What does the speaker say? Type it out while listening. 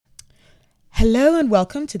Hello and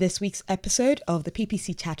welcome to this week's episode of the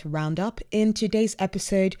PPC Chat Roundup. In today's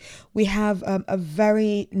episode, we have a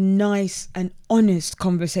very nice and honest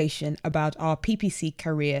conversation about our PPC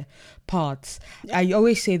career paths. I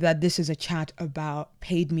always say that this is a chat about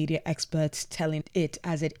paid media experts telling it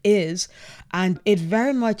as it is, and it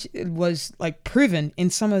very much was like proven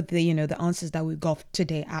in some of the the answers that we got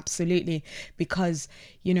today. Absolutely, because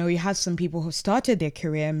you have some people who started their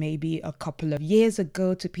career maybe a couple of years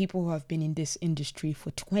ago to people who have been in this industry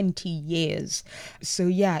for 20 years. So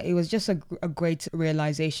yeah, it was just a great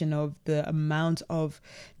realization of the amount of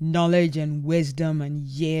knowledge and wisdom and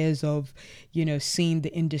years of seeing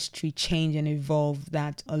the industry change and evolve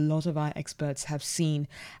that a lot of our experts have seen,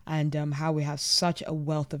 and how we have such a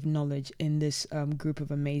wealth of knowledge in this group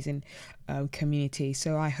of amazing community.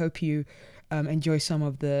 So I hope you enjoy some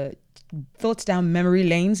of the thoughts down memory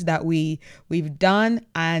lanes that we've done,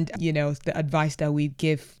 and the advice that we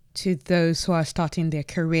give to those who are starting their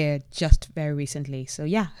career just very recently. So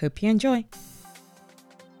yeah, hope you enjoy.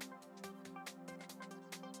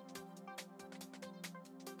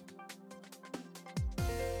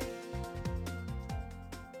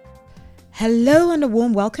 Hello and a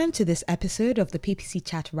warm welcome to this episode of the PPC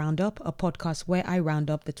Chat Roundup, a podcast where I round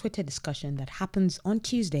up the Twitter discussion that happens on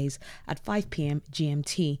Tuesdays at 5 p.m.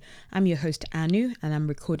 GMT. I'm your host Anu, and I'm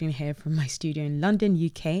recording here from my studio in London,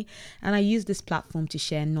 UK, and I use this platform to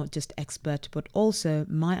share not just expert but also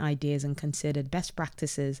my ideas and considered best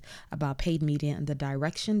practices about paid media and the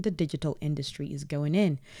direction the digital industry is going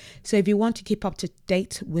in. So if you want to keep up to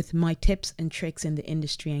date with my tips and tricks in the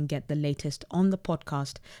industry and get the latest on the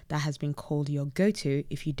podcast that has been called your go-to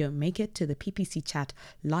if you don't make it to the PPC Chat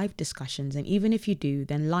live discussions, and even if you do,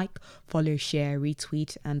 then like, follow, share,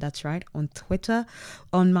 retweet, and that's right, on Twitter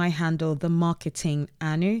on my handle The Marketing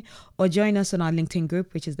Anu, or join us on our LinkedIn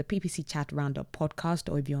group, which is the PPC Chat Roundup Podcast.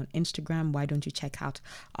 Or if you're on Instagram, why don't you check out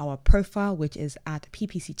our profile, which is at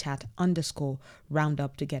PPC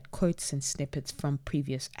Chat_Roundup, to get quotes and snippets from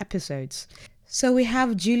previous episodes. So we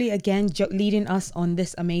have Julie again leading us on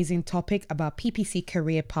this amazing topic about PPC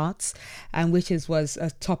career paths, and which was a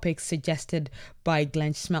topic suggested by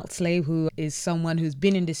Glenn Schmeltzley, who is someone who's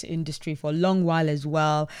been in this industry for a long while as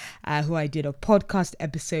well, who I did a podcast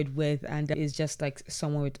episode with, and is just like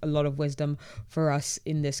someone with a lot of wisdom for us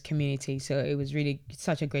in this community. So it was really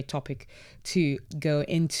such a great topic to go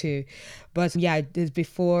into. But yeah,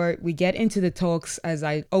 before we get into the talks, as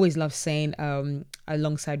I always love saying,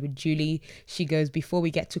 alongside with Julie, she goes, before we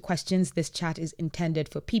get to questions, this chat is intended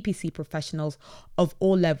for PPC professionals of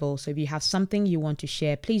all levels. So if you have something you want to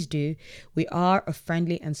share, please do. We are a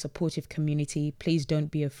friendly and supportive community. Please don't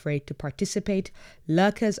be afraid to participate.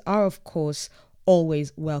 Lurkers are, of course,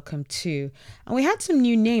 always welcome too. And we had some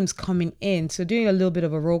new names coming in, so doing a little bit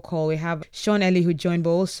of a roll call, we have Sean Ellie who joined,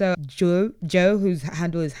 but also Joe whose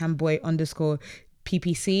handle is handboy_PPC.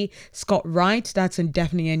 Scott Wright, that's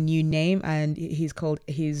definitely a new name, and his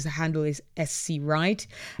handle is SC Wright.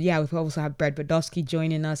 Yeah, we've also had Brad Badowski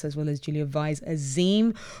joining us, as well as Julia Vise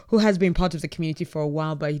Azim, who has been part of the community for a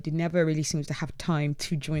while, but he never really seems to have time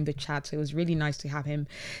to join the chat. So it was really nice to have him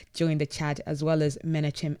join the chat, as well as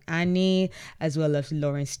Menachem Annie, as well as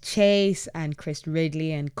Lawrence Chase and Chris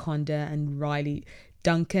Ridley and Conda and Riley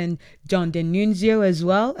Duncan, John Denunzio as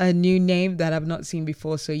well, a new name that I've not seen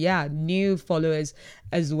before. So yeah, new followers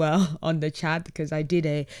as well on the chat, because I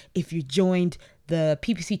did if you joined the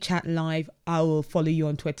PPC Chat live, I will follow you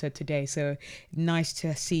on Twitter today. So nice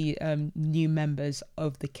to see new members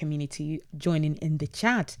of the community joining in the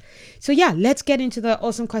chat. So yeah, let's get into the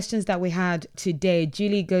awesome questions that we had today.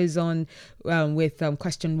 Julie goes on with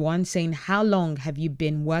question 1, saying, how long have you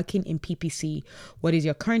been working in PPC? What is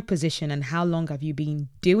your current position, and how long have you been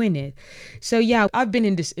doing it? So yeah, I've been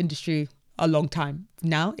in this industry a long time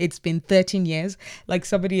now. It's been 13 years. Like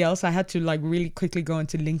somebody else, I had to really quickly go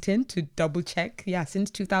into LinkedIn to double check. Yeah, since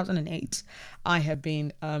 2008 I have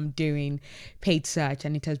been doing paid search,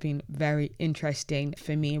 and it has been very interesting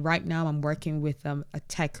for me. Right now I'm working with a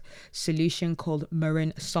tech solution called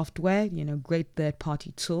Marin Software, great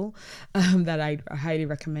third-party tool that I highly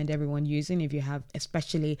recommend everyone using if you have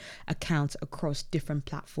especially accounts across different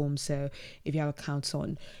platforms. So if you have accounts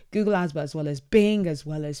on Google Ads, but as well as Bing, as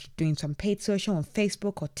well as doing some paid social on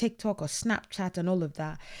Facebook or TikTok or Snapchat and all of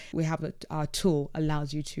that, we have our tool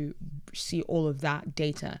allows you to see all of that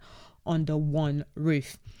data under one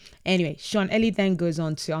roof. Anyway, Sean Ellie then goes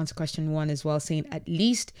on to answer question 1 as well, saying at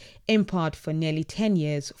least in part for nearly 10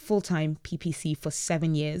 years, full-time PPC for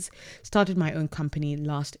 7 years, started my own company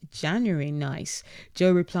last January. Nice.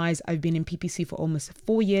 Joe replies, I've been in PPC for almost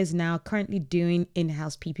 4 years now, currently doing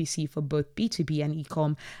in-house PPC for both B2B and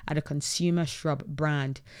e-com at a consumer shrub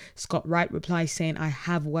brand. Scott Wright replies saying, I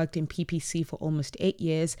have worked in PPC for almost 8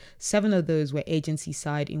 years. 7 of those were agency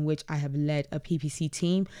side, in which I have led a PPC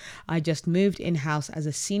team. I just moved in-house as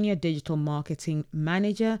a senior digital marketing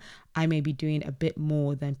manager. I may be doing a bit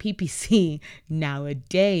more than PPC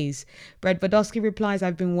nowadays. Brett Vodosky replies,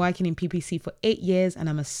 I've been working in PPC for 8 years and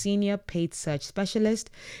I'm a senior paid search specialist.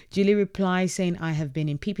 Julie replies saying, I have been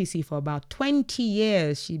in PPC for about 20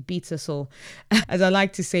 years. She beats us all. As I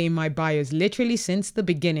like to say in my bios, literally since the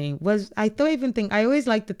beginning. I always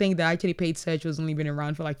like to think that actually paid search was only been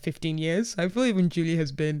around for like 15 years. I feel even Julie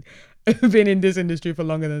has been in this industry for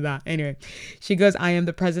longer than that. Anyway, she goes, I am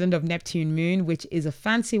the president of Neptune Moon, which is a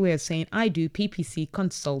fancy way of saying I do PPC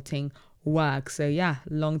consulting work. So yeah,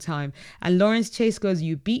 long time. And Lawrence Chase goes,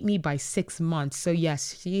 you beat me by 6 months. So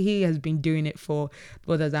yes, he has been doing it for,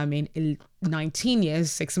 19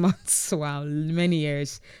 years, 6 months. Wow, many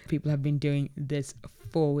years people have been doing this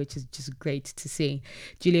for, which is just great to see.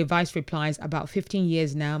 Julia Weiss replies, about 15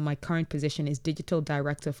 years now. My current position is digital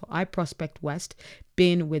director for iProspect West.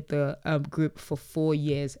 Been with the group for 4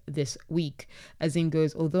 years this week. Azim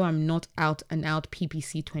goes, although I'm not out and out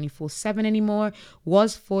PPC 24/7 anymore,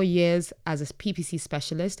 was 4 years as a PPC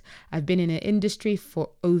specialist. I've been in an industry for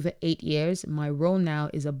over 8 years. My role now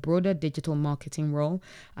is a broader digital marketing role.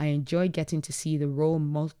 I enjoy getting to see the role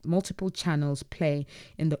multiple channels play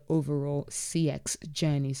in the overall CX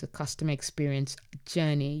journey, so customer experience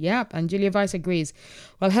journey. Yep, and Julia Weiss agrees.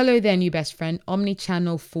 Well, hello there, new best friend.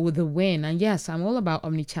 Omnichannel for the win. And yes, I'm all about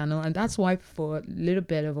omnichannel, and that's why for a little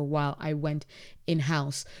bit of a while I went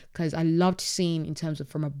in-house, because I loved seeing, in terms of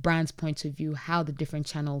from a brand's point of view, how the different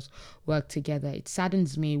channels work together. It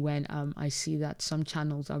saddens me when I see that some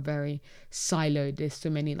channels are very siloed. There's so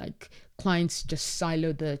many clients just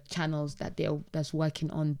silo the channels that's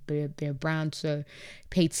working on their brand. So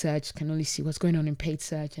paid search can only see what's going on in paid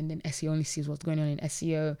search, and then SEO only sees what's going on in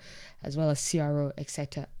SEO, as well as CRO,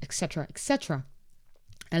 etc., etc., etc.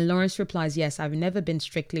 And Lawrence replies, yes, I've never been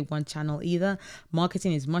strictly one channel either.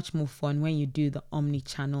 Marketing is much more fun when you do the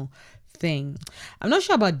omni-channel thing. I'm not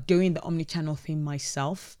sure about doing the omni-channel thing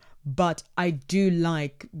myself, but I do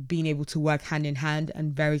like being able to work hand in hand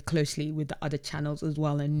and very closely with the other channels as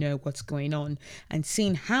well, and know what's going on and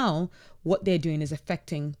seeing how what they're doing is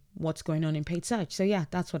affecting what's going on in paid search. So yeah,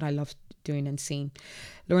 that's what I love doing and seeing.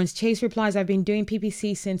 Lawrence Chase replies, I've been doing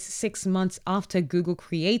PPC since 6 months after Google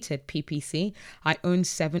created PPC. I own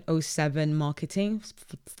 707 Marketing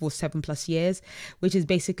for 7+ years, which is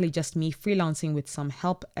basically just me freelancing with some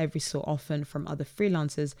help every so often from other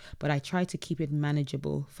freelancers, but I try to keep it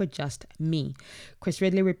manageable for just me. Chris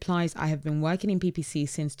Ridley replies, I have been working in PPC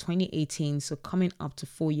since 2018, so coming up to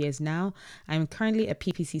 4 years now. I am currently a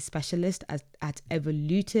PPC specialist at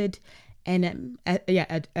Evoluted.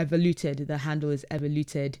 At Evoluted, the handle is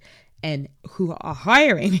Evoluted, and who are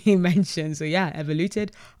hiring, he mentioned. So yeah,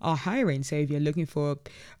 Evoluted are hiring. So if you're looking for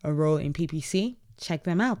a role in PPC, check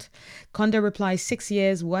them out. Conda replies, 6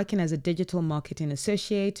 years working as a digital marketing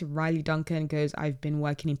associate. Riley Duncan goes, I've been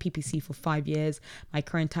working in PPC for 5 years. My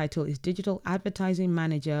current title is digital advertising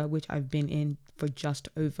manager, which I've been in for just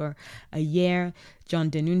over a year. John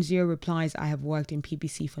Denunzio replies, I have worked in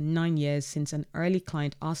PPC for 9 years since an early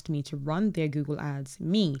client asked me to run their Google ads.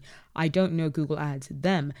 Me, I don't know Google ads.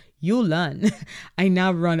 Them, you'll learn. I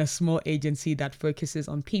now run a small agency that focuses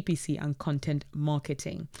on PPC and content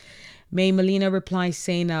marketing. May Molina replies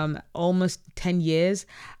saying, almost 10 years.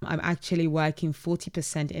 I'm actually working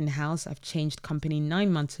 40% in-house. I've changed company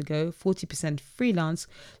 9 months ago, 40% freelance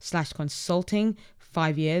 / consulting,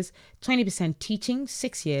 5 years, 20% teaching,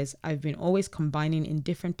 6 years. I've been always combining in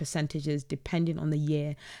different percentages depending on the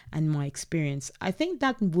year and my experience. I think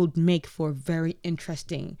that would make for a very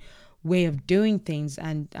interesting way of doing things,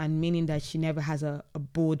 and meaning that she never has a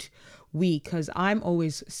bored week, because I'm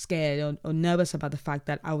always scared or nervous about the fact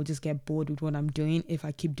that I will just get bored with what I'm doing if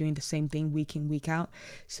I keep doing the same thing week in, week out.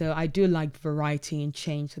 So I do like variety and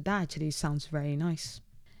change. So that actually sounds very nice.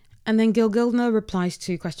 And then Gil Gildner replies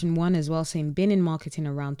to question 1 as well, saying, been in marketing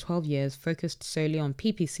around 12 years, focused solely on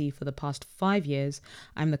PPC for the past 5 years.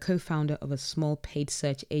 I'm the co-founder of a small paid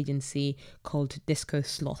search agency called Disco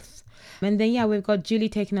Sloth. And then, yeah, we've got Julie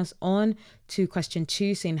taking us on to question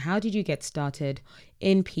 2 saying, how did you get started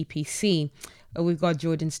in PPC? We've got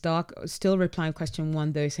Jordan Stark still replying question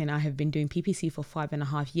 1 though, saying, I have been doing PPC for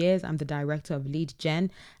 5.5 years. I'm the director of lead gen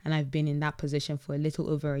and I've been in that position for a little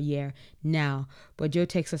over a year now. But Joe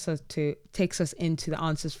takes us into the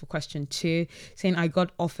answers for question 2, saying, I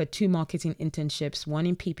got offered 2 marketing internships, one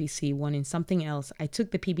in PPC, one in something else. I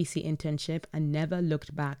took the PPC internship and never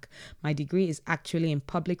looked back. My degree is actually in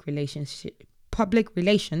public relations.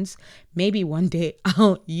 Maybe one day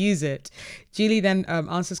I'll use it. Julie then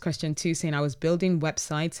answers question 2 saying, I was building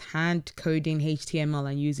websites, hand coding HTML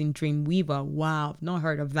and using Dreamweaver. Wow, not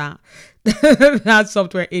heard of that. That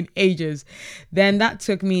software in ages. Then that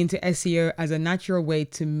took me into SEO as a natural way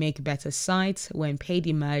to make better sites. When paid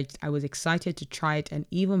emerged, I was excited to try it, and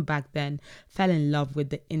even back then fell in love with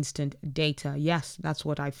the instant data. Yes, that's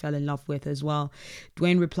what I fell in love with as well.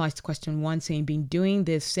 Dwayne replies to question 1 saying, been doing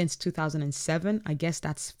this since 2007. I guess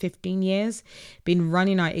that's 15 years. Been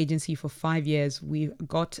running our agency for 5 years. We've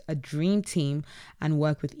got a dream team and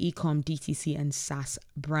work with ecom, DTC and SaaS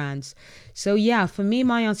brands. So yeah, for me,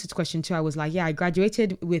 my answer to question 2, I was like, I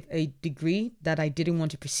graduated with a degree that I didn't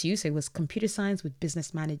want to pursue. So it was computer science with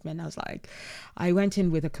business management. I went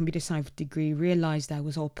in with a computer science degree, realized that I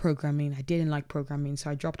was all programming. I didn't like programming.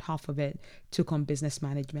 So I dropped half of it, took on business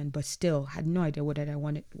management, but still had no idea what I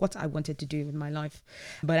wanted to do with my life.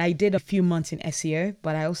 But I did a few months in SEO,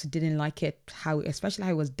 but I also didn't like it, especially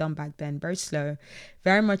how it was done back then, very slow,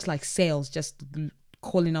 very much like sales, just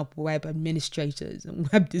calling up web administrators and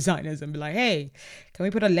web designers and be like, hey, can we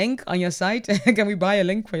put a link on your site? Can we buy a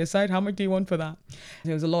link for your site? How much do you want for that?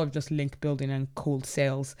 There was a lot of just link building and cold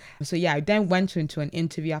sales. So yeah, I then went into an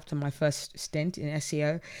interview after my first stint in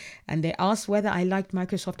SEO, and they asked whether I liked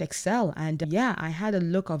Microsoft Excel. And I had a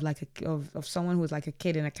look of of someone who was like a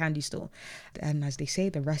kid in a candy store. And as they say,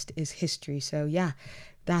 the rest is history. So yeah,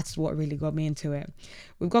 that's what really got me into it.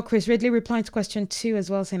 We've got Chris Ridley replying to question 2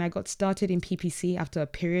 as well, saying, I got started in PPC after a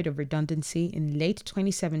period of redundancy in late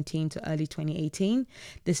 2017 to early 2018.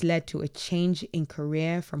 This led to a change in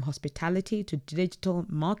career from hospitality to digital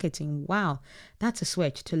marketing. Wow, that's a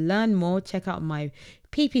switch. To learn more, check out my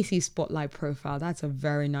PPC Spotlight profile. That's a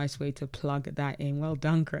very nice way to plug that in. Well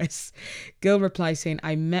done, Chris. Gil replies saying,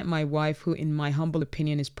 I met my wife, who in my humble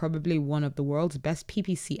opinion is probably one of the world's best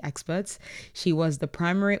PPC experts. She was the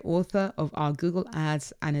primary author of our Google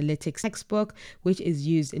Ads Analytics textbook, which is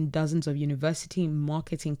used in dozens of university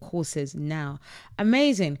marketing courses now.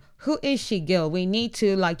 Amazing. Who is she, Gil? We need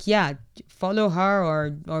to follow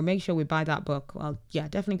her or make sure we buy that book. Well, yeah,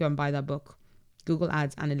 definitely go and buy that book. Google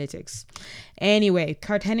Ads Analytics. Anyway,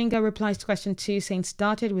 Kurt Henninger replies to question 2 saying,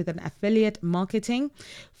 started with an affiliate marketing.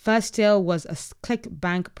 First sale was a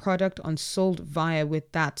ClickBank product on sold via with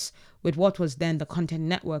what was then the Content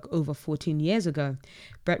Network over 14 years ago.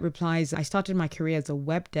 Brett replies, I started my career as a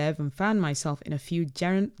web dev and found myself in a few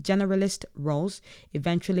generalist roles.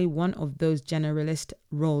 Eventually, one of those generalist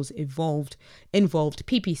roles involved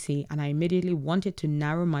PPC, and I immediately wanted to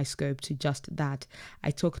narrow my scope to just that.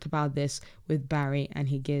 I talked about this with Barry, and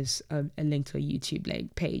he gives a link to a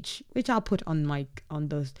YouTube page, which I'll put on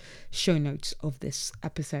the show notes of this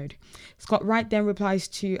episode. Scott Wright then replies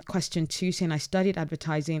to question 2 saying, I studied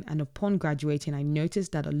advertising, and upon graduating, I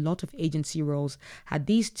noticed that a lot of agency roles had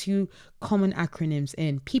these 2 common acronyms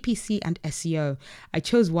in PPC and SEO. I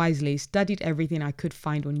chose wisely, studied everything I could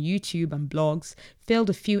find on YouTube and blogs, failed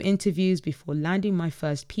a few interviews before landing my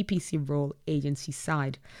first PPC role agency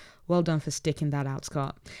side. Well done for sticking that out,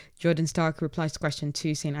 Scott. Jordan Stark replies to question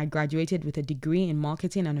 2 saying, I graduated with a degree in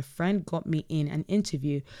marketing and a friend got me in an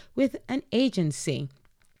interview with an agency.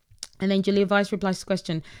 And then Julia Weiss replies to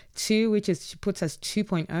question 2, which is, she puts as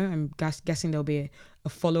 2.0. I'm guessing there'll be a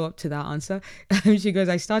follow-up to that answer. She goes,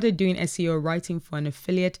 I started doing SEO writing for an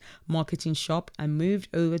affiliate marketing shop and moved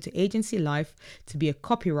over to agency life to be a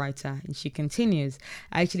copywriter. And she continues,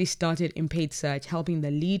 I actually started in paid search, helping the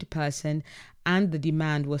lead person, and the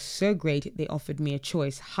demand was so great they offered me a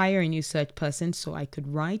choice: hire a new search person so I could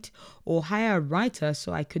write, or hire a writer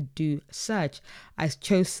so I could do search. I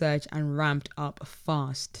chose search and ramped up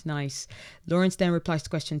fast. Nice. Lawrence then replies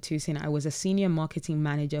to question 2 saying, I was a senior marketing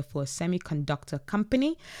manager for a semiconductor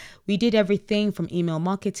company. We did everything from email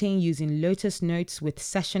marketing using Lotus Notes with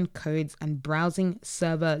session codes and browsing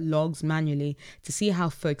server logs manually to see how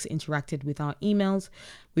folks interacted with our emails.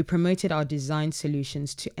 We promoted our design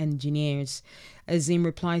solutions to engineers. Azim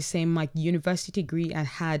replies saying, my university degree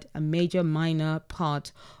had a minor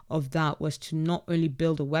part of that was to not only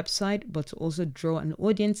build a website, but to also draw an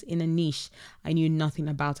audience in a niche I knew nothing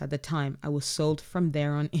about at the time. I was sold from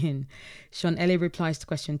there on in. Sean Ellie replies to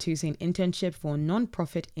question 2 saying, internship for a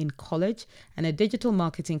non-profit in college and a digital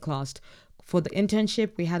marketing class For the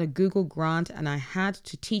internship, we had a Google grant and I had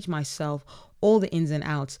to teach myself all the ins and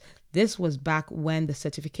outs. This was back when the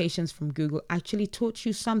certifications from Google actually taught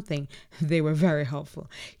you something. They were very helpful.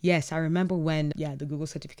 Yes, I remember when, the Google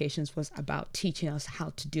certifications was about teaching us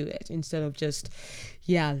how to do it instead of just,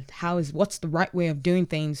 what's the right way of doing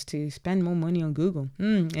things to spend more money on Google.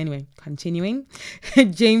 Anyway, continuing.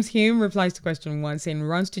 James Hume replies to question 1 saying,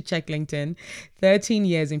 runs to check LinkedIn, 13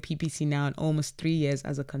 years in PPC now and almost 3 years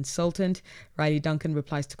as a consultant. Riley Duncan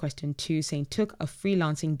replies to question 2 saying, took a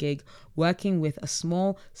freelancing gig working with a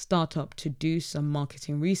small startup to do some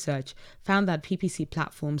marketing research, found that PPC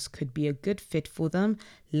platforms could be a good fit for them,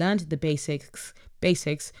 learned the basics,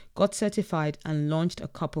 got certified and launched a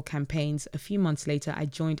couple campaigns. A few months later, I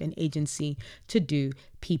joined an agency to do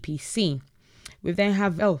PPC. We then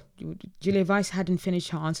have, Julia Weiss hadn't finished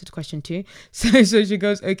her answer to question 2. So she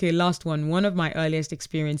goes, okay, last one. One of my earliest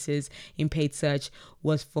experiences in paid search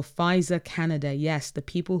was for Pfizer Canada. Yes, the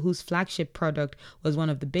people whose flagship product was one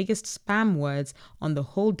of the biggest spam words on the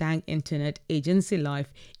whole dang internet. Agency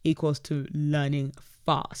life equals to learning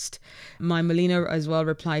fast. My Molina as well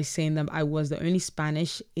replies saying that I was the only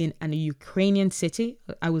Spanish in a Ukrainian city.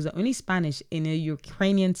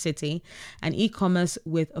 And e-commerce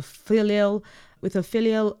with a filial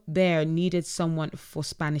there needed someone for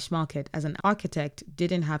Spanish market. As an architect,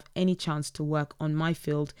 didn't have any chance to work on my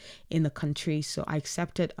field in the country, so I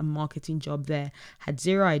accepted a marketing job there. Had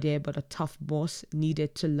zero idea, but a tough boss,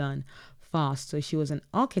 needed to learn fast. So she was an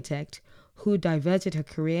architect who diverted her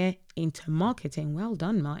career into marketing. Well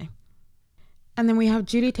done, Mai. And then we have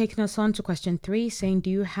Julie taking us on to question 3 saying, do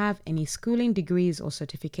you have any schooling degrees or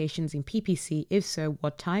certifications in PPC? If so,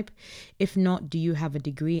 what type? If not, do you have a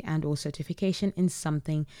degree and or certification in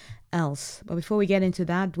something else? But before we get into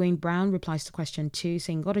that, Dwayne Brown replies to question 2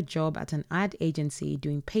 saying, got a job at an ad agency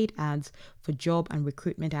doing paid ads for job and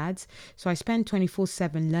recruitment ads. So I spent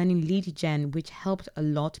 24/7 learning lead gen, which helped a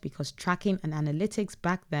lot because tracking and analytics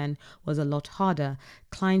back then was a lot harder.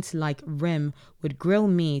 Clients like RIM would grill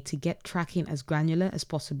me to get tracking as granular as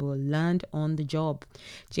possible. Learned on the job.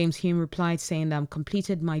 James Hume replied saying that I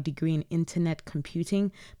completed my degree in internet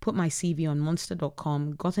computing, put my CV on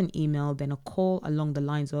monster.com, got an email, then a call along the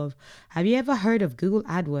lines of, have you ever heard of Google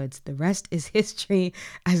AdWords? The rest is history,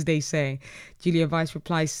 as they say. Julia Weiss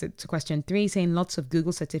replies to question 3 saying, lots of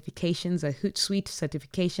Google certifications, a Hootsuite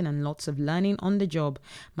certification, and lots of learning on the job.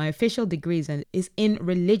 My official degree is in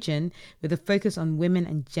religion with a focus on women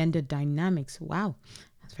and gender dynamics. Wow.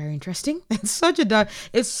 That's very interesting. It's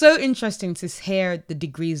so interesting to hear the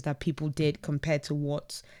degrees that people did compared to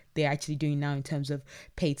what they're actually doing now in terms of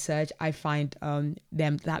paid search. I find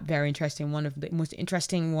them that very interesting. One of the most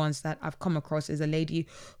interesting ones that I've come across is a lady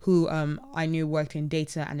who I knew worked in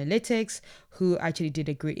data analytics, who actually did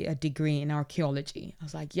a degree in archaeology. I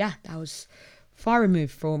was like, yeah, that was far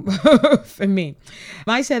removed from for me.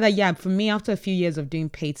 I said that, for me, after a few years of doing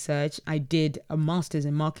paid search, I did a master's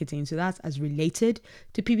in marketing. So that's as related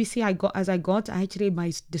to PPC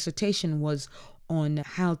my dissertation was on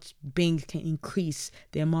how Bing can increase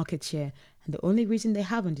their market share. And the only reason they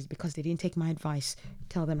haven't is because they didn't take my advice.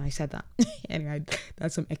 Tell them I said that. Anyway,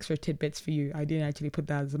 that's some extra tidbits for you. I didn't actually put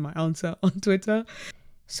that as my answer on Twitter.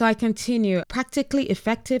 So I continue. Practically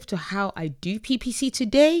effective to how I do PPC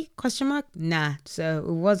today? ? Nah. So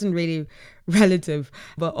it wasn't really relative,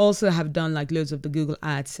 but also have done like loads of the Google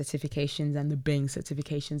Ads certifications and the Bing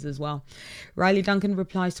certifications as well. Riley Duncan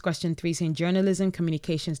replies to question 3 saying, journalism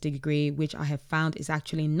communications degree, which I have found is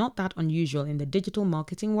actually not that unusual in the digital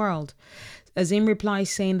marketing world. Azim replies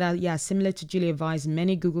saying that, similar to Julia Weiss,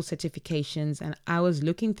 many Google certifications, and I was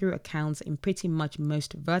looking through accounts in pretty much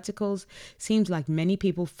most verticals. Seems like many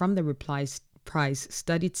people from the replies prize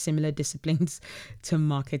studied similar disciplines to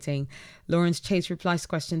marketing. Lawrence Chase replies to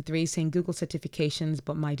question 3 saying Google certifications,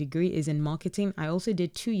 but my degree is in marketing. I also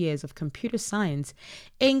did 2 years of computer science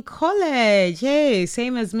in college. Hey,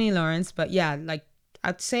 same as me, Lawrence. But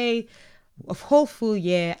I'd say a whole full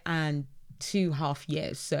year and 2.5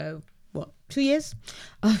 years. So 2 years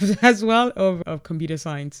as well of computer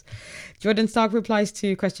science. Jordan Stark replies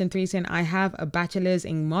to question 3 saying, I have a bachelor's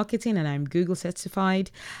in marketing and I'm Google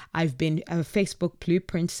certified. I've been a Facebook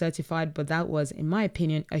Blueprint certified, but that was, in my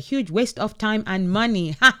opinion, a huge waste of time and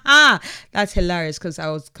money. That's hilarious because I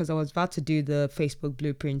was about to do the Facebook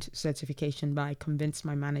Blueprint certification, but I convinced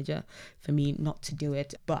my manager for me not to do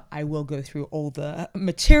it. But I will go through all the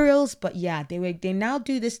materials. But they now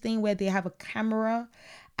do this thing where they have a camera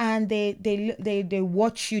and they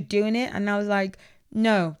watch you doing it. And I was like,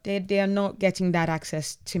 no, they are not getting that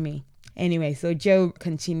access to me. Anyway, so Joe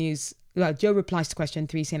continues Well, Joe replies to question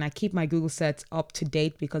 3 saying, I keep my Google certs up to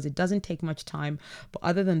date because it doesn't take much time. But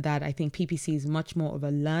other than that, I think PPC is much more of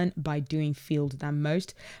a learn by doing field than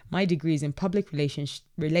most. My degree is in public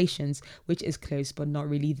relations, which is close but not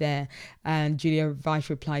really there. And Julia Vice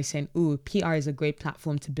replies saying, ooh, PR is a great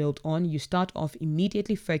platform to build on. You start off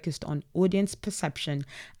immediately focused on audience perception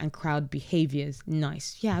and crowd behaviors.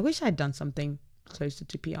 Nice. Yeah, I wish I'd done something closer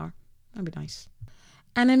to PR. That'd be nice.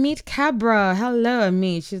 And Amit Cabra. Hello,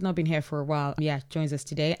 Amit. She's not been here for a while. Yeah, joins us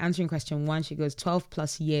today. Answering question 1, she goes 12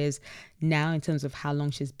 plus years now in terms of how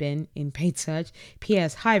long she's been in paid search.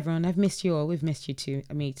 P.S. Hi, everyone. I've missed you all. We've missed you too,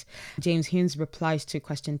 Amit. James Humes replies to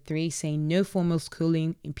question 3 saying, no formal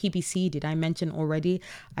schooling in PPC. Did I mention already?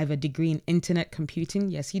 I have a degree in internet computing.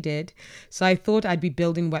 Yes, he did. So I thought I'd be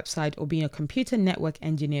building website or being a computer network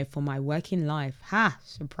engineer for my working life. Ha!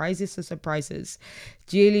 Surprises to surprises.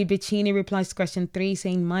 Julie Biccini replies to question 3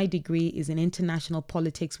 saying, my degree is in international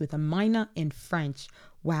politics with a minor in French.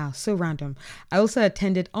 Wow, so random. I also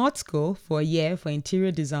attended art school for a year for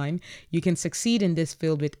interior design. You can succeed in this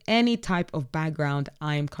field with any type of background.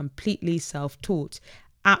 I am completely self-taught.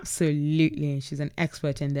 Absolutely. She's an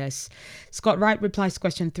expert in this. Scott Wright replies to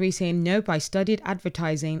question 3 saying, nope, I studied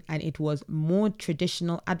advertising and it was more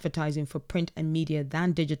traditional advertising for print and media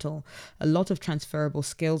than digital. A lot of transferable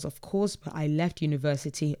skills, of course, but I left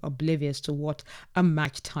university oblivious to what a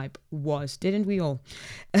match type was. Didn't we all?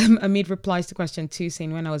 Amit replies to question 2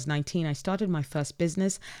 saying, when I was 19, I started my first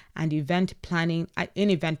business and event planning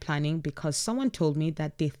because someone told me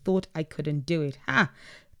that they thought I couldn't do it. Ha!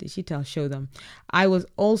 Did she show them? I was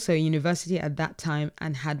also in university at that time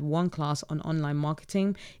and had one class on online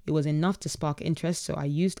marketing. It was enough to spark interest, so I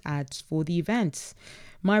used ads for the events.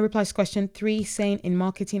 My reply to question 3 saying, in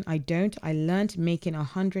marketing, I learned making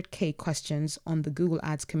 100K questions on the Google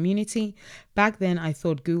Ads community. Back then, I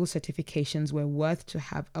thought Google certifications were worth to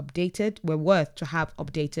have updated.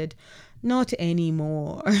 Not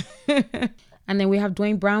anymore. And then we have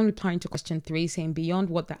Dwayne Brown replying to question 3 saying, beyond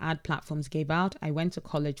what the ad platforms gave out, I went to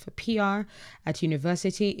college for PR. At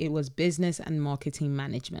university, it was business and marketing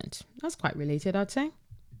management. That's quite related, I'd say.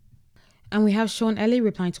 And we have Sean Ellie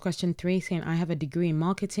replying to question 3 saying, I have a degree in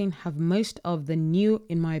marketing, have most of the new,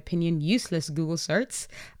 in my opinion, useless Google certs.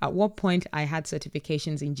 At what point I had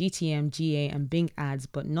certifications in GTM, GA and Bing ads,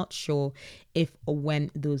 but not sure if or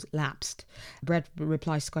when those lapsed. Brett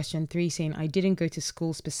replies to question 3 saying, I didn't go to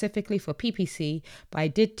school specifically for PPC, but I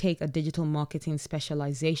did take a digital marketing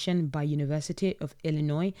specialization by University of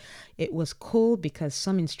Illinois. It was cool because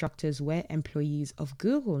some instructors were employees of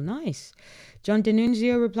Google. Nice. John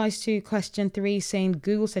Denunzio replies to question 3 saying,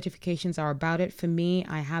 Google certifications are about it. For me,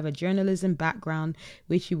 I have a journalism background,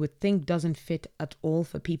 which you would think doesn't fit at all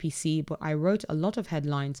for PPC, but I wrote a lot of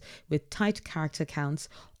headlines with tight character counts,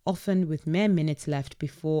 often with mere minutes left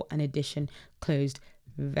before an edition closed.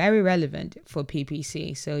 Very relevant for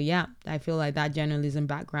PPC. So yeah, I feel like that journalism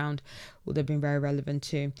background would have been very relevant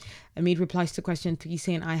too. Amit replies to question 3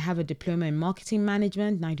 saying, I have a diploma in marketing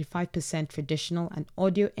management, 95% traditional, and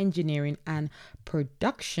audio engineering and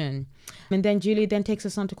production. And then Julie then takes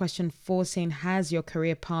us on to question 4 saying, has your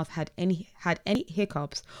career path had any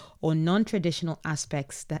hiccups or non-traditional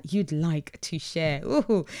aspects that you'd like to share?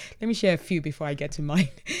 Ooh, let me share a few before I get to mine.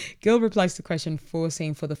 Gil replies to question 4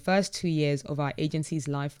 saying, for the first 2 years of our agency's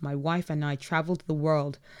life, my wife and I traveled the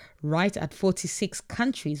world, right at 46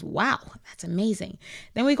 countries. Wow, that's amazing.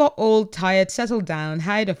 Then we got old, tired, settled down,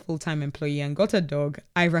 hired a full-time employee and got a dog.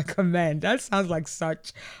 I recommend. That sounds like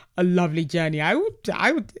such a lovely journey.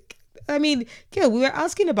 I mean, Gil, we were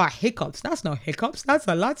asking about hiccups. That's not hiccups.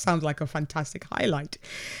 That sounds like a fantastic highlight.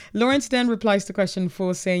 Lawrence then replies to question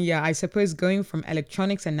 4 saying, yeah, I suppose going from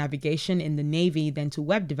electronics and navigation in the Navy, then to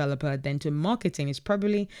web developer, then to marketing is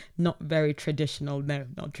probably not very traditional. No,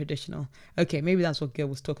 not traditional. Okay, maybe that's what Gil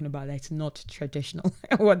was talking about. It's not traditional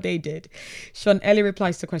what they did. Sean Ellie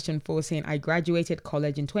replies to question 4 saying, I graduated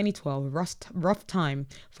college in 2012, rough time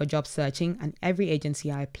for job searching, and every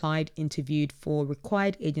agency I applied, interviewed for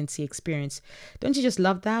required agency experience. Don't you just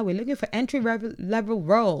love that? We're looking for entry level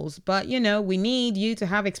roles, but we need you to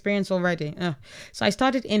have experience already. So I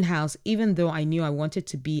started in-house, even though I knew I wanted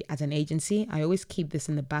to be at an agency. I always keep this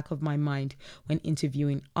in the back of my mind when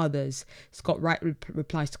interviewing others. Scott Wright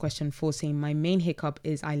replies to question 4 saying, my main hiccup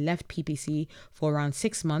is I left PPC for around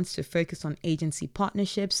 6 months to focus on agency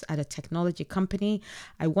partnerships at a technology company.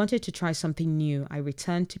 I wanted to try something new. I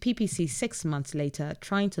returned to PPC 6 months later,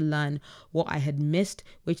 trying to learn what I had missed,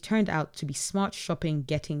 which turned out to be smart shopping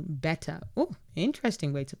getting better. Oh,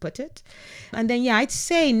 interesting way to put it. And then, I'd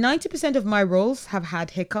say 90% of my roles have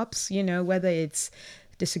had hiccups, whether it's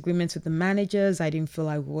disagreements with the managers. I didn't feel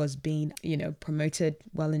I was being, promoted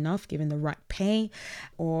well enough, given the right pay,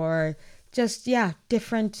 or just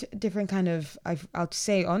different kind of. I'll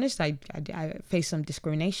say honest. I faced some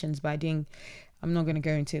discriminations, but I'm not going to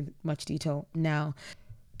go into much detail now.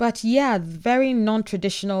 But very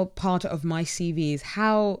non-traditional part of my CV is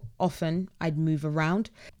how often I'd move around.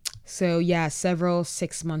 So several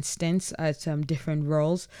 6-month stints at different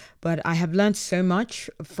roles, but I have learned so much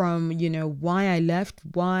from, why I left,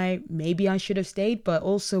 why maybe I should have stayed, but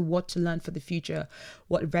also what to learn for the future,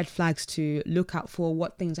 what red flags to look out for,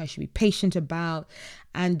 what things I should be patient about,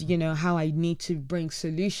 and, how I need to bring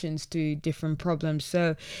solutions to different problems.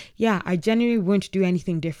 So I genuinely wouldn't do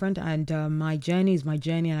anything different. And my journey is my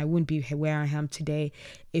journey, and I wouldn't be where I am today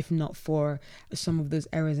if not for some of those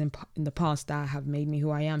errors in the past that have made me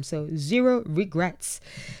who I am. So 0 regrets.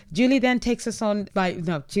 Julie then takes us on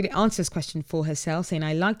Julie answers question for herself, saying,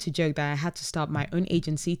 I like to joke that I had to start my own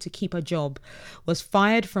agency to keep a job. Was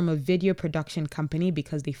fired from a video production company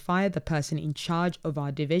because they fired the person in charge of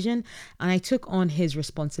our division, and I took on his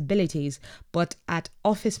responsibilities. But at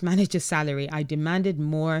office manager salary, I demanded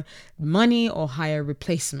more money or higher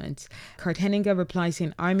replacement. Kurt Henninger replies,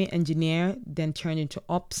 saying, Army engineer, then turned into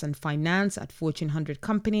ops and finance at Fortune 100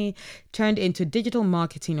 company, turned into digital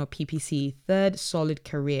marketing or PPC. Third solid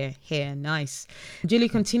career here. Nice. Julie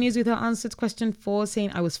continues with her answer to question 4,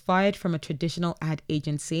 saying, I was fired from a traditional ad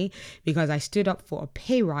agency because I stood up for a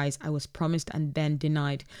pay rise I was promised and then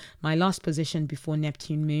denied. My last position before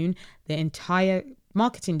Neptune Moon, the entire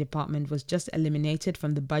marketing department was just eliminated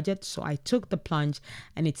from the budget, so I took the plunge,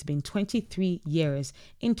 and it's been 23 years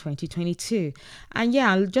in 2022. And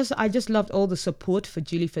I just loved all the support for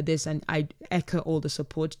Julie for this, and I echo all the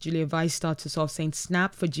support. Julia Vice starts us off saying,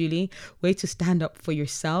 snap for Julie, way to stand up for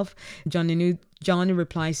yourself. John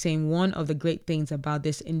replies saying, one of the great things about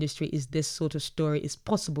this industry is this sort of story is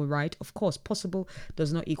possible, right? Of course, possible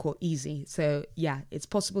does not equal easy. So it's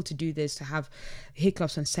possible to do this, to have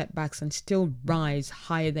hiccups and setbacks and still rise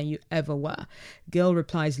higher than you ever were. Gil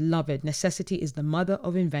replies, love it. Necessity is the mother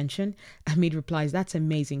of invention. Hamid replies, that's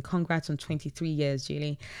amazing. Congrats on 23 years,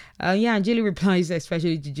 Julie. And Julie replies,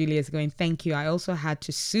 especially to Julia, going, thank you. I also had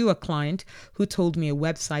to sue a client who told me a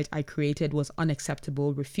website I created was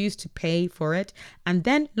unacceptable, refused to pay for it, and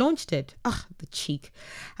then launched it. The cheek.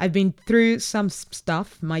 I've been through some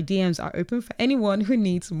stuff. My DMs are open for anyone who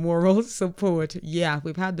needs moral support.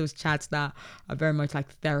 We've had those chats that are very much like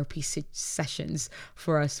therapy sessions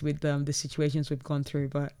for us with the situations we've gone through.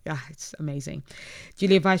 But it's amazing.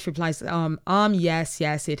 Julia Vice replies,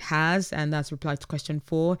 yes, it has. And that's reply to question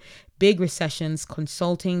 4. Big recessions,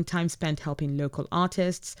 consulting, time spent helping local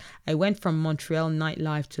artists. I went from Montreal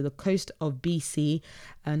nightlife to the coast of BC,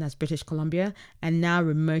 and that's British Columbia, and now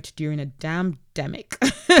remote during a damn demic.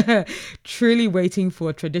 Truly waiting for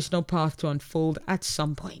a traditional path to unfold at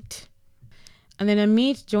some point. And then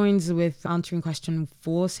Amit joins with answering question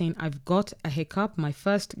 4, saying, I've got a hiccup. My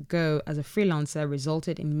first go as a freelancer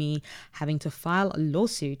resulted in me having to file a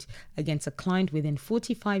lawsuit against a client within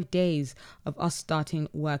 45 days of us starting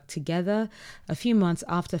work together. A few months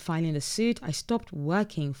after filing the suit, I stopped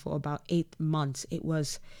working for about 8 months. It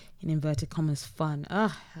was, in inverted commas, fun.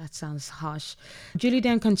 That sounds harsh. Julie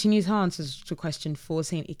then continues her answers to question 4,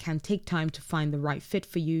 saying it can take time to find the right fit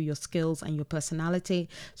for you, your skills and your personality.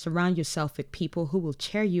 Surround yourself with people who will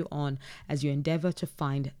cheer you on as you endeavor to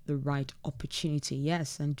find the right opportunity.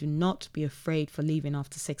 Yes, and do not be afraid for leaving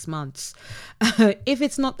after 6 months. If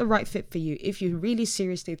it's not the right fit for you, if you really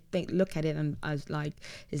seriously look at it and as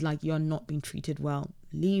it's like you're not being treated well,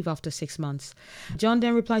 leave after 6 months. John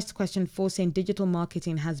then replies to question 4, saying digital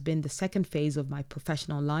marketing has been the second phase of my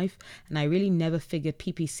professional life, and I really never figured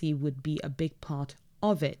PPC would be a big part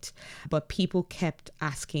of it, but people kept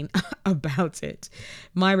asking about it.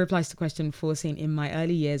 My replies to question 4, saying in my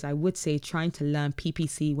early years, I would say trying to learn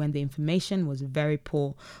PPC when the information was very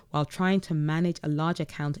poor, while trying to manage a large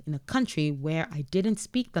account in a country where I didn't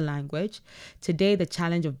speak the language. Today, the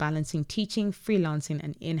challenge of balancing teaching, freelancing,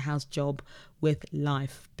 and in-house job with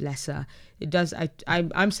life. Bless her. It does.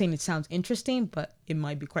 I'm saying it sounds interesting, but it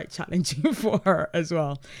might be quite challenging for her as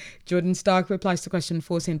well. Jordan Stark replies to question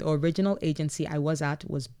 4, saying the original agency I was at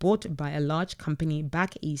was bought by a large company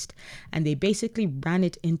back east, and they basically ran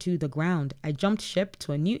it into the ground. I jumped ship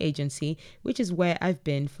to a new agency, which is where I've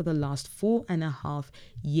been for the last 4.5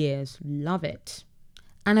 years. Love it.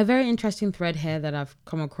 And a very interesting thread here that I've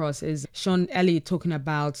come across is Sean Elliott talking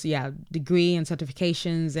about, degree and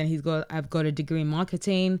certifications. And I've got a degree in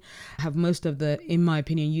marketing. I have most of the, in my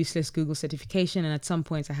opinion, useless Google certification. And at some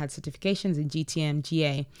points I had certifications in GTM,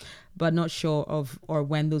 GA. but not sure of or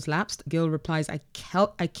when those lapsed. Gil replies, I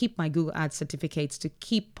keep my Google Ads certificates to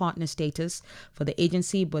keep partner status for the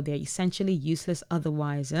agency, but they're essentially useless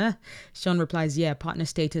otherwise. Sean replies, yeah, partner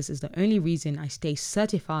status is the only reason I stay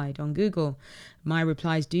certified on Google. My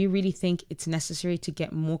replies, do you really think it's necessary to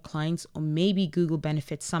get more clients, or maybe Google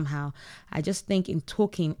benefits somehow? I just think in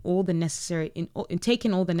taking all the necessary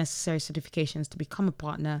certifications to become a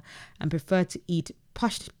partner, and prefer to eat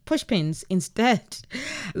push pins instead.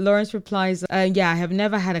 Lawrence replies, yeah, I have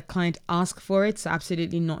never had a client ask for it, so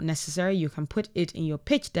absolutely not necessary. You can put it in your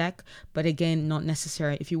pitch deck, but again, not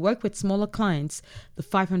necessary. If you work with smaller clients, the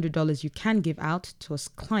 $500 you can give out to a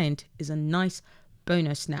client is a nice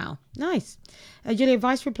bonus now. Nice. Julia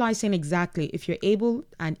Vice replies saying, exactly. If you're able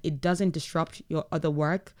and it doesn't disrupt your other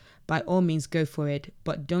work, by all means go for it,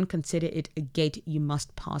 but don't consider it a gate you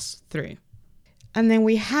must pass through. And then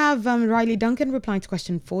we have Riley Duncan replying to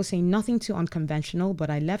question 4 saying, nothing too unconventional, but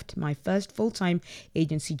I left my first full-time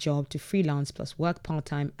agency job to freelance plus work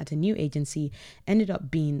part-time at a new agency. Ended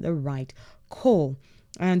up being the right call.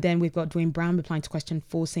 And then we've got Dwayne Brown replying to question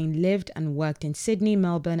 4 saying, lived and worked in Sydney,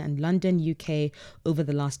 Melbourne and London, UK over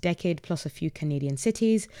the last decade, plus a few Canadian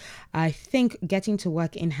cities. I think getting to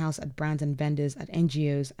work in-house at brands and vendors, at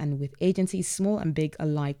NGOs and with agencies, small and big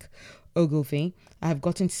alike, Ogilvy, I have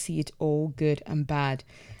gotten to see it all, good and bad.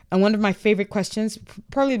 And one of my favorite questions,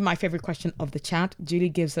 probably my favorite question of the chat, Julie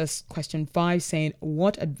gives us question 5 saying,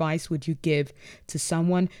 what advice would you give to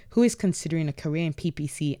someone who is considering a career in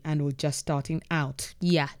PPC and or just starting out?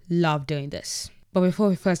 Yeah, love doing this. But before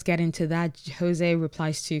we first get into that, Jose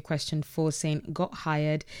replies to question 4 saying, got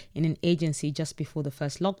hired in an agency just before the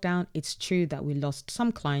first lockdown. It's true that we lost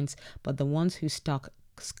some clients, but the ones who stuck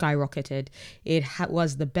skyrocketed. It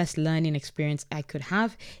was the best learning experience I could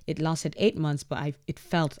have. It lasted 8 months, but it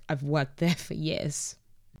felt I've worked there for years.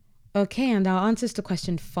 Okay, and our answers to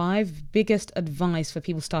question 5, biggest advice for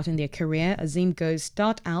people starting their career. Azim goes,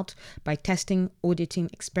 start out by testing, auditing,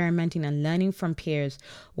 experimenting and learning from peers.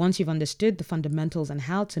 Once you've understood the fundamentals and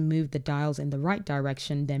how to move the dials in the right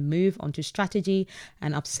direction, then move on to strategy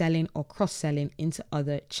and upselling or cross-selling into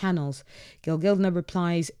other channels. Gil Gildner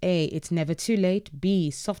replies, A, it's never too late. B,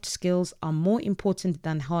 soft skills are more important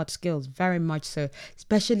than hard skills. Very much so,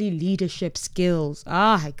 especially leadership skills.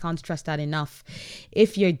 I can't stress that enough.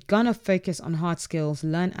 If you're gonna focus on hard skills,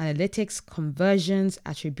 learn analytics, conversions,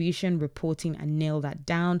 attribution, reporting, and nail that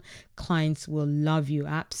down. Clients will love you.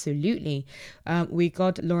 Absolutely. We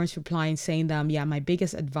got Lawrence replying saying that, yeah, my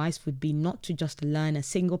biggest advice would be not to just learn a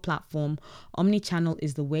single platform. Omnichannel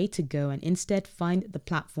is the way to go, and instead find the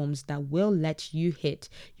platforms that will let you hit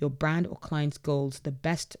your brand or client's goals the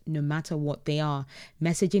best, no matter what they are.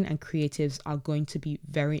 Messaging and creatives are going to be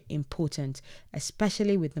very important,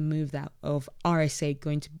 especially with the move that of RSA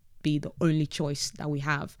going to be the only choice that we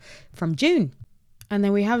have from June. And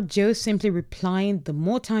then we have Joe simply replying, the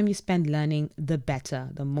more time you spend learning, the better.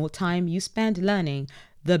 The more time you spend learning,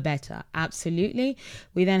 the better. Absolutely.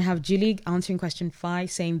 We then have Julie answering question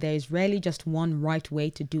 5 saying there is rarely just one right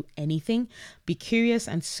way to do anything. Be curious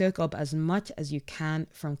and soak up as much as you can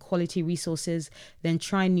from quality resources, then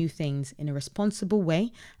try new things in a responsible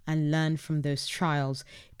way and learn from those trials.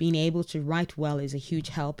 Being able to write well is a huge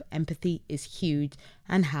help. Empathy is huge,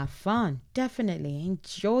 and have fun. Definitely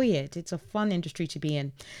enjoy it. It's a fun industry to be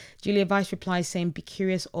in. Julia Vice replies saying, be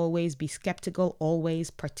curious always, be skeptical always,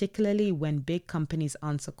 particularly when big companies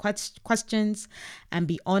answer questions, and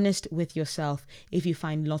be honest with yourself. If you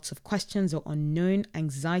find lots of questions or unknown,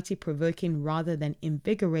 anxiety provoking rather than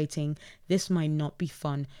invigorating, this might not be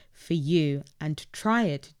fun for you, and try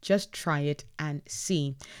it. Just try it and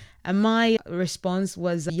see. And my response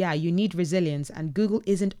was, yeah, you need resilience, and Google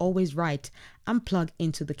isn't always right, and plug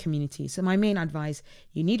into the community. So my main advice,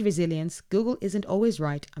 you need resilience, Google isn't always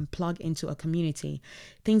right, and plug into a community.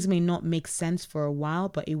 Things may not make sense for a while,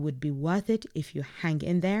 but it would be worth it if you hang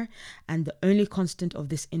in there. And the only constant of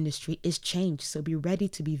this industry is change. So be ready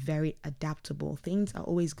to be very adaptable. Things are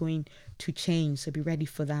always going to change, so be ready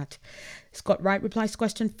for that. Scott Wright replies to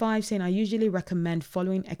question 5 saying, I usually recommend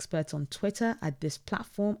following experts on Twitter as this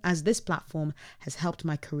platform has helped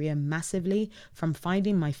my career massively, from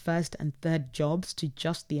finding my first and third jobs to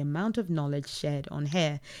just the amount of knowledge shared on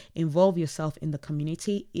here. Involve yourself in the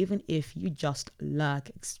community, even if you just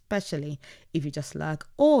lurk, especially if you just lurk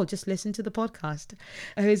or just listen to the podcast.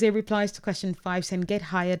 Jose replies to question 5 saying, get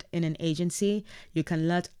hired in an agency. You can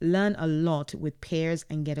learn a lot with peers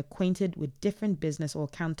and get acquainted with different business or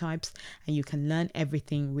account types, and you can learn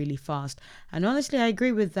everything really fast. And honestly, I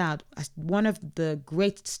agree with that. As one of the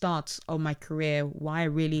great starts of my career, why I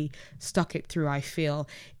really stuck it through, I feel,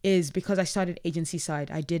 is because I started agency side.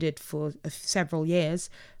 I did it for several years,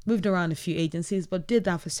 moved around a few agencies, but did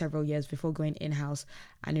that for several years before going in-house,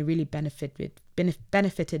 and it really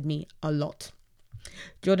benefited me a lot.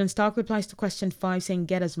 Jordan Stark replies to question 5 saying,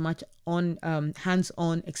 get as much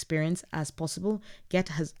hands-on experience as possible.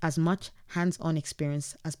 Get as much hands-on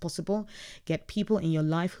experience as possible. Get people in your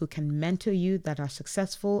life who can mentor you, that are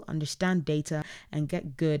successful, understand data, and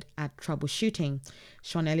get good at troubleshooting.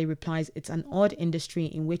 Sean Ellie replies, it's an odd industry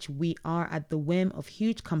in which we are at the whim of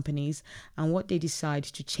huge companies and what they decide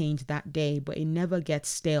to change that day, but it never gets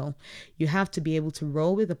stale. You have to be able to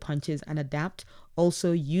roll with the punches and adapt.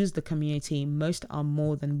 Also, use the community. Most are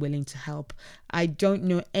more than willing to help. I don't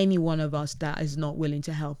know any one of us that is not willing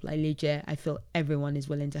to help. Like legit, I feel everyone is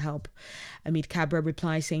willing to help. Amit Cabra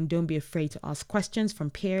replies saying, don't be afraid to ask questions from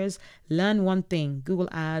peers. Learn one thing, Google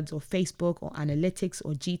Ads or Facebook or analytics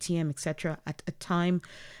or GTM, etc. at a time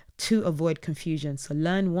to avoid confusion. So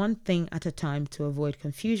learn one thing at a time to avoid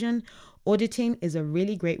confusion. Auditing is a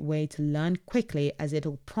really great way to learn quickly, as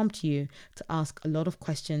it'll prompt you to ask a lot of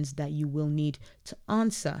questions that you will need to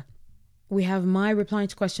answer. We have my replying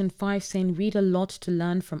to question 5 saying, read a lot to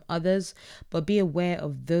learn from others, but be aware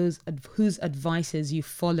of those whose advices you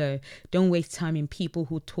follow. Don't waste time in people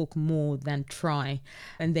who talk more than try.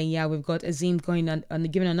 And then, we've got Azim going on and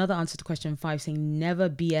giving another answer to question 5 saying, never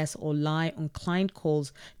BS or lie on client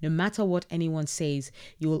calls. No matter what anyone says,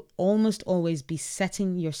 you will almost always be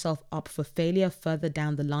setting yourself up for failure further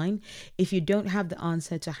down the line. If you don't have the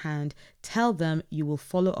answer to hand, tell them you will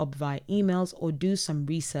follow up via emails or do some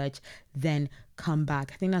research, then come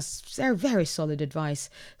back. I think that's very, very solid advice.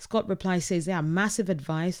 Scott replies, says, massive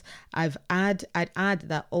advice. I'd add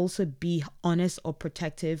that also be honest or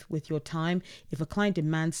protective with your time. If a client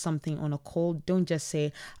demands something on a call, don't just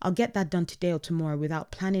say, I'll get that done today or tomorrow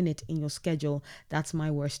without planning it in your schedule. That's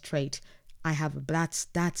my worst trait.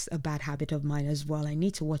 That's a bad habit of mine as well. I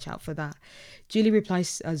need to watch out for that. Julie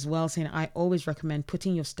replies as well saying, I always recommend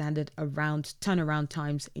putting your standard around turnaround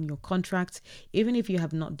times in your contracts. Even if you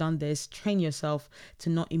have not done this, train yourself to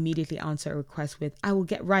not immediately answer a request with, I will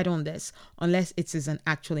get right on this, unless it is an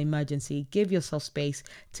actual emergency. Give yourself space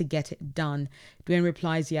to get it done. Dwayne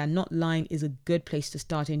replies, not lying is a good place to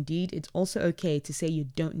start indeed. It's also okay to say you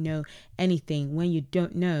don't know anything when you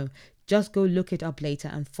don't know. Just go look it up later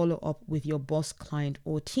and follow up with your boss, client,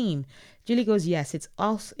 or team. Julie goes, yes, it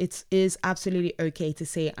is absolutely okay to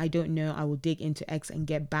say, I don't know, I will dig into X and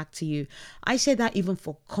get back to you. I say that even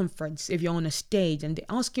for conference, if you're on a stage and they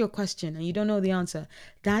ask you a question and you don't know the answer,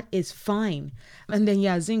 that is fine. And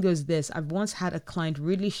then, Zing goes this, I've once had a client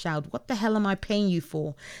really shout, what the hell am I paying you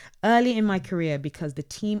for? Early in my career, because the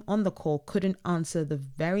team on the call couldn't answer the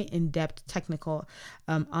very in-depth technical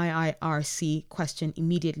IIRC question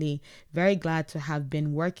immediately. Very glad to have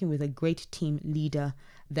been working with a great team leader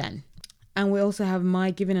then. And we also have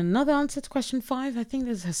Mai giving another answer to question 5. I think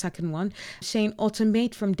this is her second one. Saying,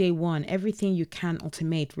 automate from day one. Everything you can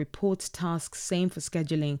automate. Reports, tasks, same for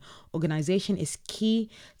scheduling. Organization is key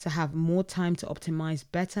to have more time to optimize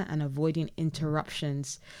better and avoiding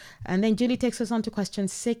interruptions. And then Julie takes us on to question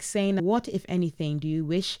 6 saying, what, if anything, do you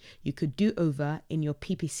wish you could do over in your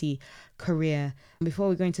PPC career? Before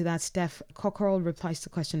we go into that, Steph Cockerell replies to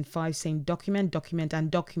question 5 saying, document.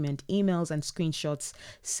 Emails and screenshots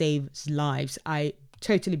saves lives. I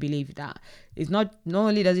totally believe that. It's not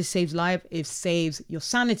only does it save life, it saves your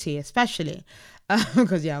sanity, especially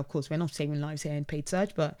because of course we're not saving lives here in paid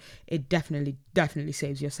search, but it definitely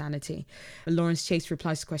saves your sanity. Lawrence Chase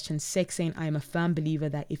replies to question 6 saying, I am a firm believer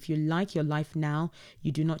that if you like your life now,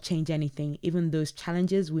 you do not change anything, even those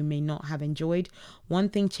challenges we may not have enjoyed. One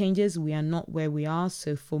thing changes, we are not where we are.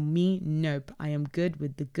 So for me, nope, I am good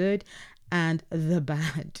with the good and the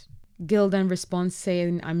bad. Gil then responds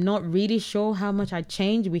saying, I'm not really sure how much I'd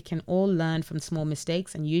change. We can all learn from small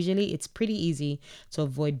mistakes, and usually it's pretty easy to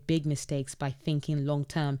avoid big mistakes by thinking long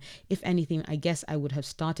term. If anything, I guess I would have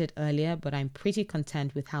started earlier, but I'm pretty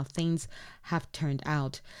content with how things have turned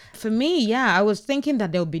out. For me, I was thinking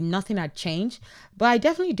that there would be nothing I'd change, but I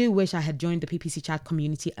definitely do wish I had joined the PPC chat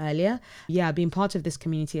community earlier. Being part of this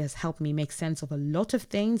community has helped me make sense of a lot of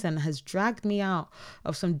things and has dragged me out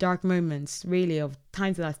of some dark moments, really, of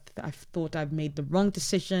times that I've thought I've made the wrong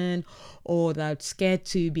decision, or that I'm scared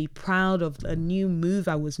to be proud of a new move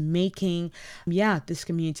I was making. This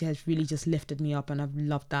community has really just lifted me up, and I've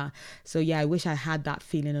loved that. So I wish I had that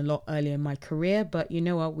feeling a lot earlier in my career, but you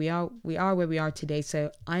know what, we are where we are today, so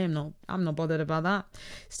I'm not bothered about that.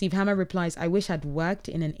 Steve Hammer replies, I wish I'd worked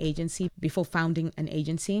in an agency before founding an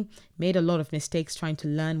agency. Made a lot of mistakes trying to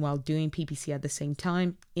learn while doing PPC at the same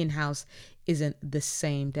time. In-house isn't the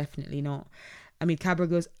same, definitely not. Cabra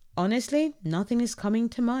goes, Honestly, nothing is coming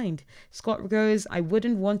to mind. Scott goes, I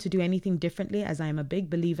wouldn't want to do anything differently as I am a big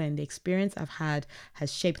believer in the experience I've had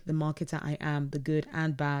has shaped the marketer I am, the good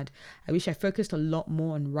and bad. I wish I focused a lot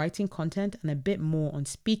more on writing content and a bit more on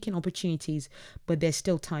speaking opportunities, but there's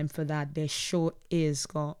still time for that. There sure is,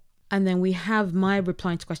 Scott. And then we have my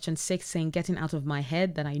replying to question 6 saying, getting out of my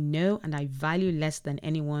head that I know and I value less than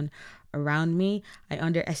anyone around me. I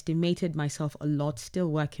underestimated myself a lot, still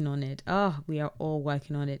working on it. Oh, we are all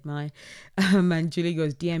working on it, my. And Julie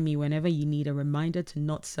goes, DM me whenever you need a reminder to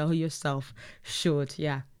not sell yourself short.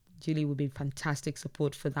 Yeah. Julie would be fantastic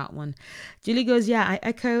support for that one. Julie goes, yeah, I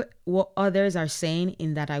echo what others are saying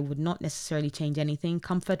in that I would not necessarily change anything.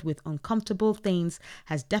 Comfort with uncomfortable things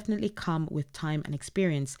has definitely come with time and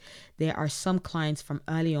experience. There are some clients from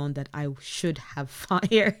early on that I should have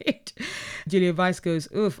fired. Julia Weiss goes,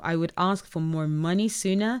 oof, I would ask for more money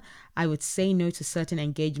sooner. I would say no to certain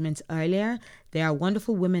engagements earlier. There are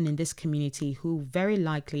wonderful women in this community who very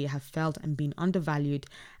likely have felt and been undervalued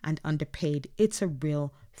and underpaid. It's a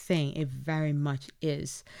real thing. It very much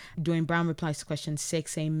is. Dwayne Brown replies to question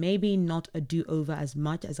 6 saying, maybe not a do-over as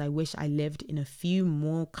much as I wish I lived in a few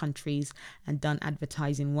more countries and done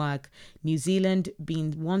advertising work. New Zealand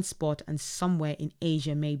being one spot and somewhere in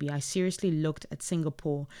Asia maybe. I seriously looked at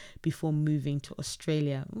Singapore before moving to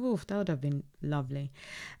Australia. Ooh, that would have been lovely.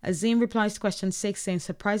 Azim replies to question 6 saying,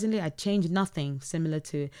 surprisingly, I changed nothing, similar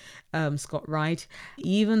to Scott Wright.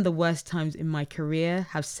 Even the worst times in my career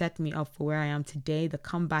have set me up for where I am today. The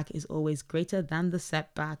comeback is always greater than the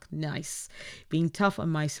setback. Nice. Being tough on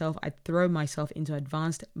myself, I throw myself into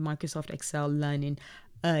advanced Microsoft Excel learning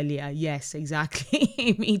earlier. Yes,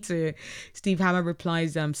 exactly. Me too. Steve Hammer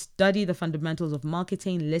replies, study the fundamentals of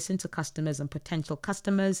marketing, listen to customers and potential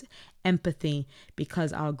customers, empathy,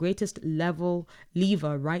 because our greatest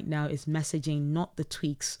lever right now is messaging, not the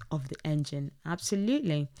tweaks of the engine.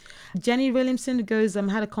 Absolutely. Jenny Williamson goes,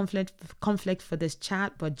 had a conflict for this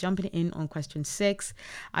chat, but jumping in on question 6,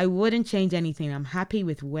 I wouldn't change anything. I'm happy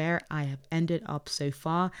with where I have ended up so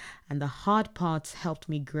far, and the hard parts helped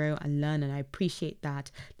me grow and learn, and I appreciate that.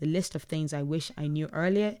 The list of things I wish I knew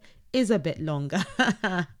earlier is a bit longer.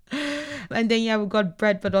 And then, we've got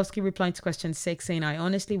Brett Badowski replying to question 6 saying, I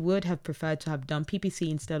honestly would have preferred to have done PPC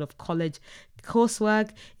instead of college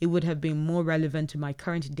coursework. It would have been more relevant to my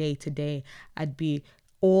current day to day. I'd be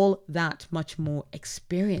all that much more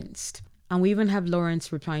experienced. And we even have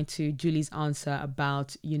Lawrence replying to Julie's answer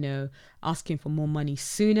about, asking for more money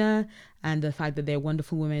sooner, and the fact that there are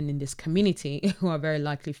wonderful women in this community who are very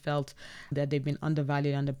likely felt that they've been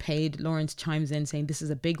undervalued, underpaid. Lawrence chimes in saying, this is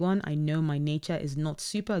a big one. I know my nature is not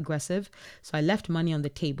super aggressive, so I left money on the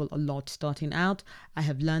table a lot starting out. I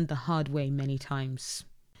have learned the hard way many times.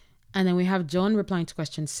 And then we have John replying to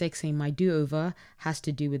question 6 saying, my do-over has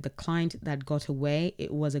to do with the client that got away.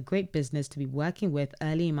 It was a great business to be working with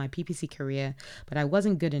early in my PPC career, but I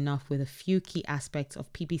wasn't good enough with a few key aspects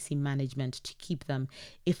of PPC management to keep them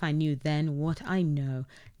if I knew then what I know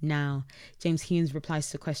now. James Hughes replies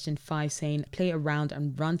to question 5 saying, play around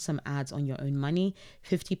and run some ads on your own money.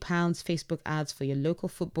 £50 Facebook ads for your local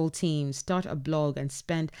football team. Start a blog and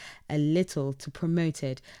spend a little to promote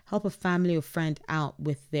it. Help a family or friend out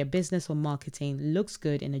with their business or marketing. Looks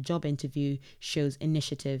good in a job interview. Shows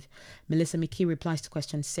initiative. Melissa McKee replies to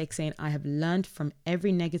question 6 saying, I have learned from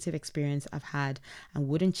every negative experience I've had and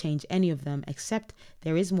wouldn't change any of them, except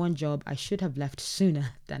there is one job I should have left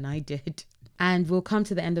sooner than I did. And we'll come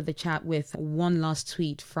to the end of the chat with one last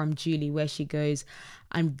tweet from Julie where she goes,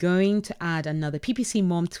 I'm going to add another PPC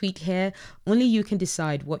mom tweet here. Only you can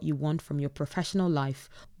decide what you want from your professional life.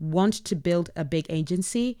 Want to build a big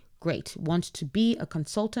agency? Great. Want to be a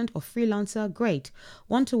consultant or freelancer? Great.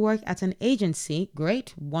 Want to work at an agency?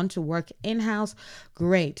 Great. Want to work in-house?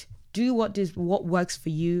 Great. Do what works for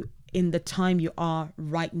you in the time you are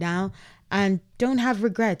right now, and don't have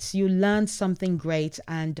regrets. You learned something great,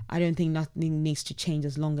 and I don't think nothing needs to change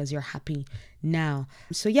as long as you're happy now.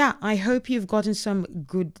 So I hope you've gotten some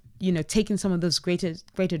good, taken some of those great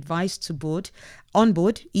advice on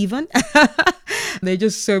board even. There are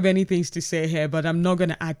just so many things to say here, but I'm not going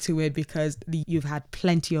to add to it because you've had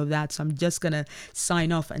plenty of that. So I'm just going to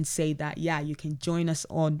sign off and say that, you can join us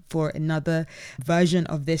on for another version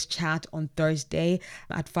of this chat on Thursday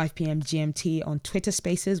at 5 p.m. GMT on Twitter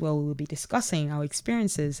Spaces, where we will be discussing our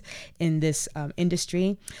experiences in this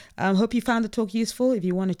industry. Hope you found the talk useful. If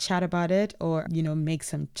you want to chat about it or, make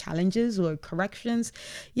some challenges or corrections,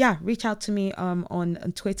 reach out to me on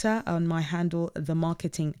Twitter on my handle, the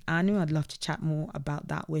marketing Anu. I'd love to chat more about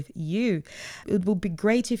that with you. It would be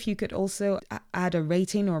great if you could also add a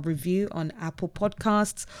rating or review on Apple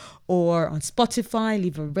Podcasts or on Spotify.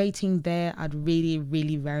 Leave a rating there. I'd really,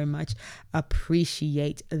 really very much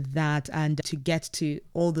appreciate that. And to get to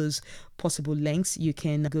all those possible links, you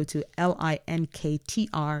can go to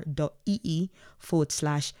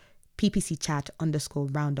linktr.ee/PPC chat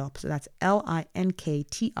 _roundup. So that's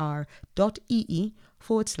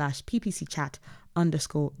linktr.ee/PPC chat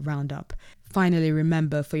 _roundup. Finally,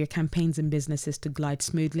 remember, for your campaigns and businesses to glide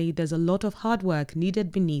smoothly, there's a lot of hard work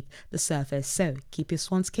needed beneath the surface. So keep your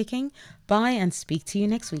swans kicking. Bye and speak to you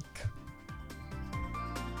next week.